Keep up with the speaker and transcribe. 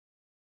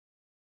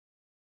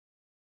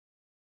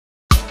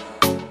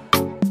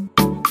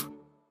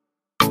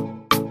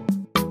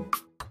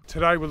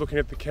Today we're looking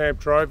at the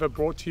Camp Drover,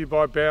 brought to you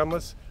by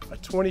Boundless, a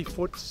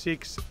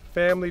 20'6"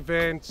 family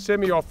van,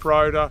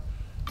 semi-off-roader,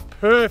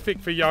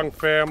 perfect for young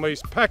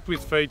families, packed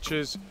with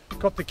features.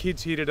 Got the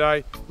kids here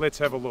today, let's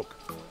have a look.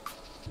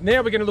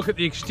 Now we're going to look at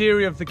the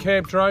exterior of the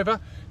Camp Drover.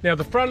 Now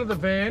the front of the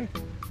van,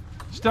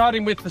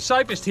 starting with the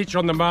safest hitch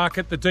on the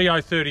market, the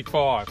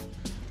DO35.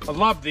 I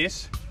love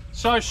this,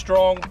 so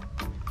strong,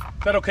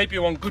 that'll keep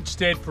you on good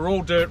stead for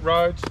all dirt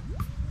roads.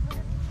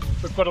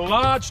 We've got a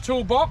large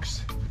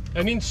toolbox,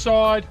 and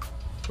inside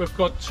we've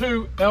got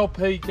 2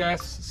 LP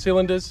gas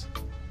cylinders.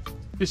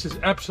 This is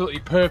absolutely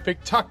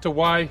perfect, tucked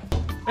away.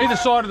 Either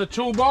side of the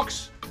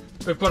toolbox,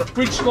 we've got a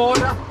fridge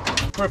slider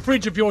for a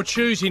fridge of your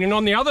choosing, and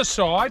on the other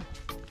side,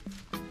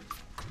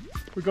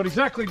 we've got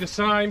exactly the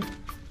same.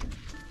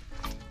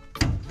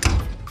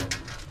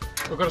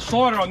 We've got a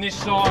slider on this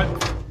side,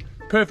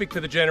 perfect for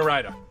the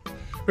generator.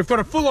 We've got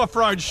a full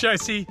off-road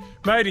chassis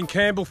made in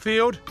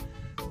Campbellfield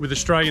with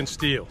Australian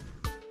steel.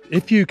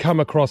 If you come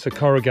across a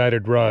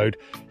corrugated road,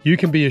 you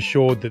can be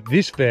assured that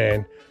this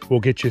van will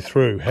get you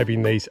through,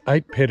 having these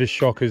 8 pedal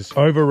shockers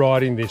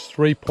overriding this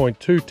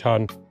 3.2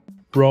 tonne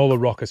roller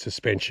rocker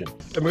suspension.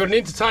 And we've got an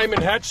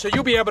entertainment hatch, so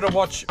you'll be able to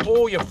watch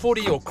all your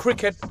footy or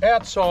cricket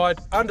outside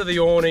under the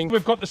awning.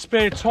 We've got the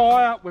spare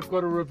tyre, we've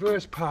got a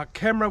reverse park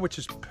camera, which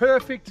is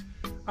perfect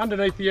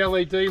underneath the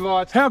LED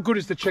lights. How good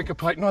is the checker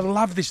plate? And I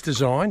love this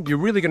design. You're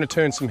really going to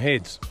turn some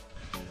heads.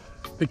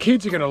 The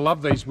kids are going to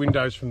love these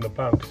windows from the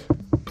bunks.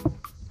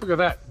 Look at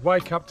that,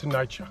 wake up to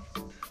nature.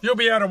 You'll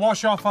be able to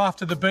wash off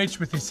after the beach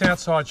with this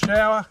outside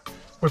shower.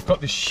 We've got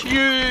this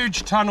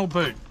huge tunnel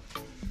boot.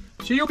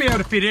 So you'll be able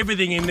to fit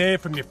everything in there,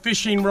 from your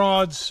fishing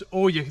rods,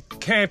 all your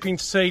camping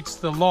seats,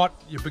 the lot,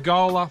 your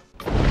pergola.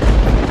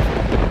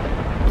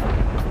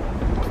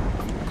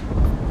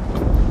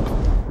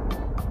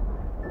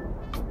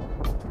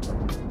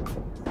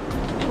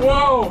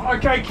 Whoa,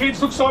 okay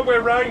kids, looks like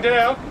we're rained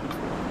out.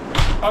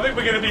 I think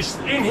we're going to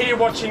be in here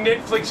watching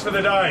Netflix for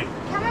the day.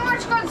 Can we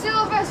watch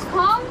Godzilla vs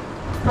Kong?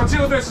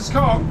 Godzilla vs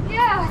Kong?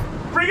 Yeah.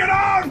 Bring it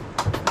on!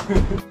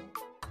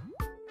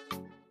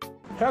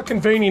 How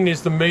convenient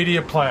is the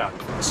media player?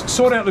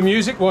 Sort out the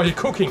music while you're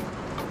cooking.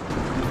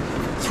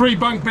 3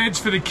 bunk beds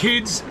for the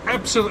kids,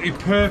 absolutely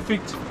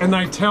perfect, and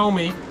they tell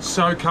me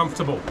so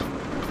comfortable.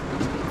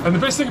 And the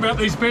best thing about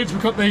these beds,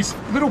 we've got these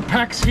little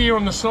packs here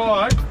on the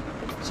side,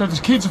 so the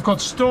kids have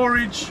got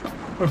storage.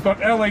 We've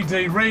got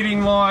LED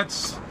reading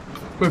lights.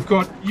 We've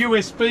got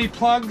USB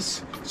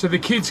plugs so the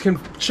kids can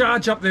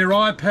charge up their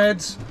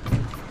iPads.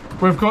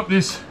 We've got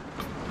this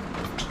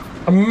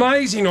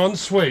amazing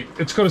ensuite.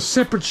 It's got a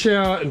separate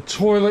shower and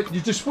toilet.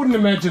 You just wouldn't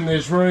imagine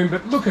there's room,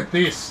 but look at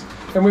this.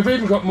 And we've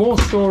even got more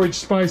storage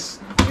space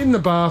in the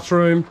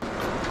bathroom.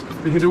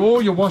 You can do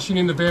all your washing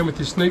in the van with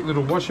this neat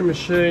little washing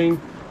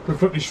machine. We've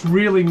got this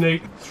really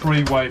neat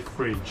 3-way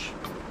fridge.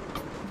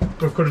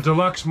 We've got a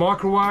deluxe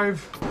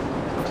microwave.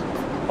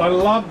 I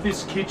love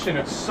this kitchen,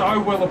 it's so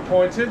well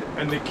appointed,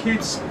 and the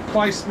kids'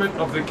 placement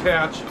of the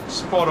couch,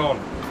 spot on.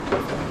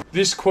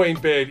 This queen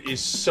bed is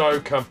so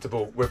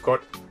comfortable. We've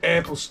got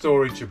ample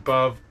storage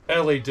above,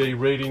 LED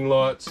reading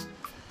lights,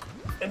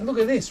 and look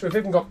at this, we've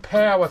even got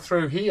power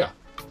through here.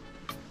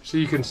 So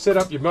you can set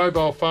up your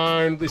mobile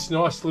phone, this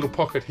nice little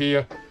pocket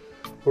here,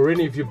 or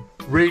any of your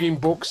reading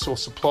books or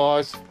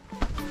supplies.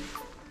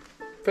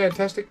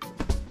 Fantastic.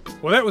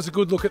 Well, that was a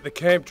good look at the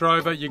Camp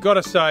Drover. You got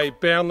to say,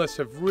 Boundless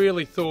have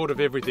really thought of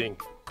everything.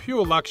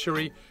 Pure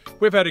luxury.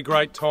 We've had a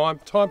great time.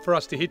 Time for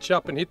us to hitch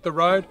up and hit the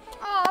road.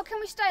 Oh, can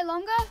we stay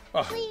longer?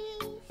 Oh.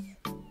 Please.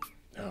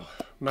 Oh,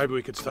 maybe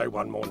we could stay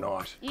one more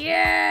night.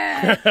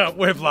 Yeah.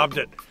 We've loved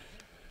it.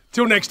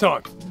 Till next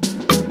time.